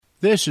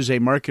This is a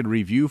market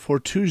review for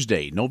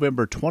Tuesday,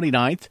 November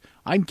 29th.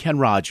 I'm Ken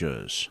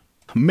Rogers.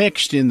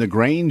 Mixed in the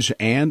grains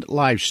and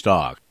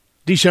livestock.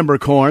 December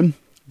corn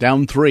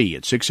down 3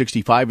 at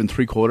 665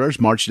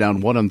 3/4. March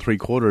down 1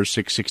 3/4,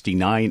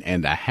 669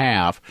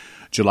 1/2.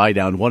 July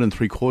down 1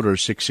 3/4,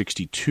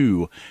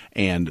 662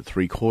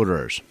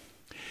 3/4.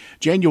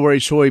 January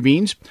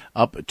soybeans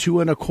up 2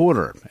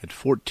 1/4 at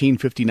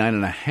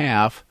 1459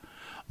 1/2.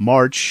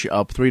 March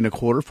up 3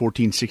 1/4,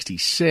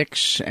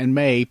 1466, and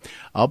May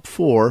up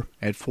 4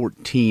 at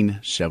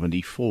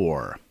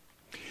 1474.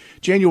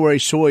 January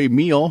soy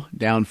meal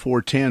down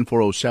 410,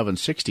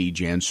 407.60.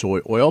 Jan soy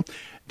oil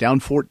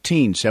down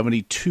 14,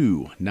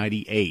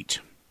 72.98.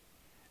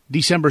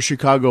 December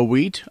Chicago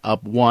wheat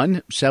up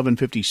 1,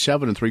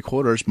 757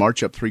 3/4.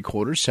 March up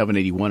 3/4,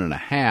 781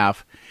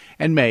 1/2,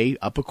 and May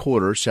up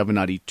 1/4,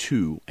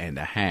 792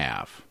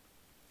 1/2.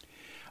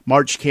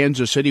 March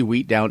Kansas City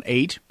wheat down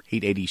 8,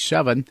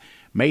 887.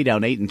 May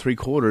down 8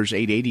 3/4,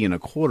 880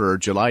 1/4.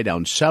 July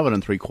down 7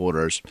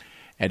 3/4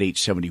 at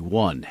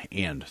 871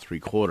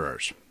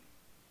 3/4.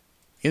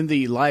 In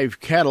the live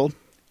cattle,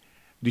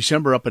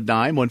 December up a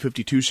dime,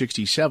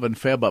 152.67.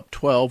 Feb up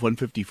 12,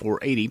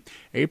 154.80.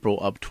 April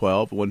up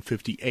 12,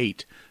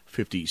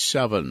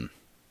 158.57.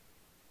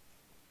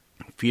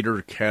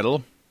 Feeder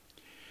cattle,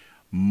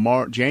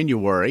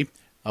 January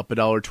up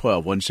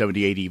 $1.12,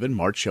 178 even.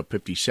 March up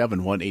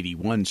 57,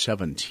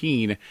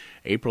 181.17.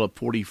 April up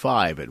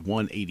 45 at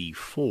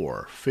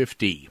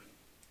 184.50.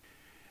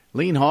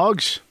 Lean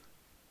hogs,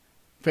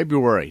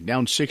 February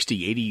down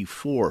 60,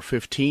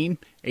 84.15.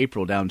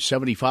 April down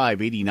 75,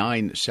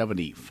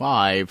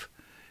 89.75.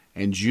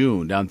 And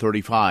June down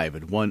 35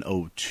 at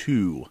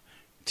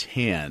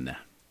 102.10.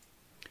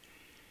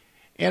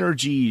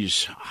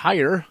 Energies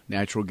higher,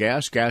 natural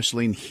gas,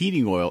 gasoline,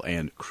 heating oil,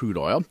 and crude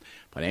oil.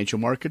 Financial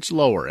markets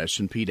lower,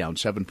 S&P down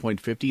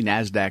 7.50,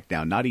 NASDAQ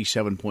down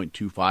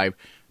 97.25,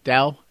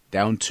 Dow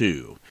down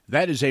 2.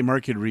 That is a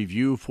market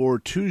review for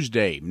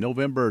Tuesday,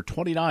 November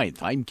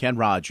 29th. I'm Ken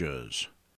Rogers.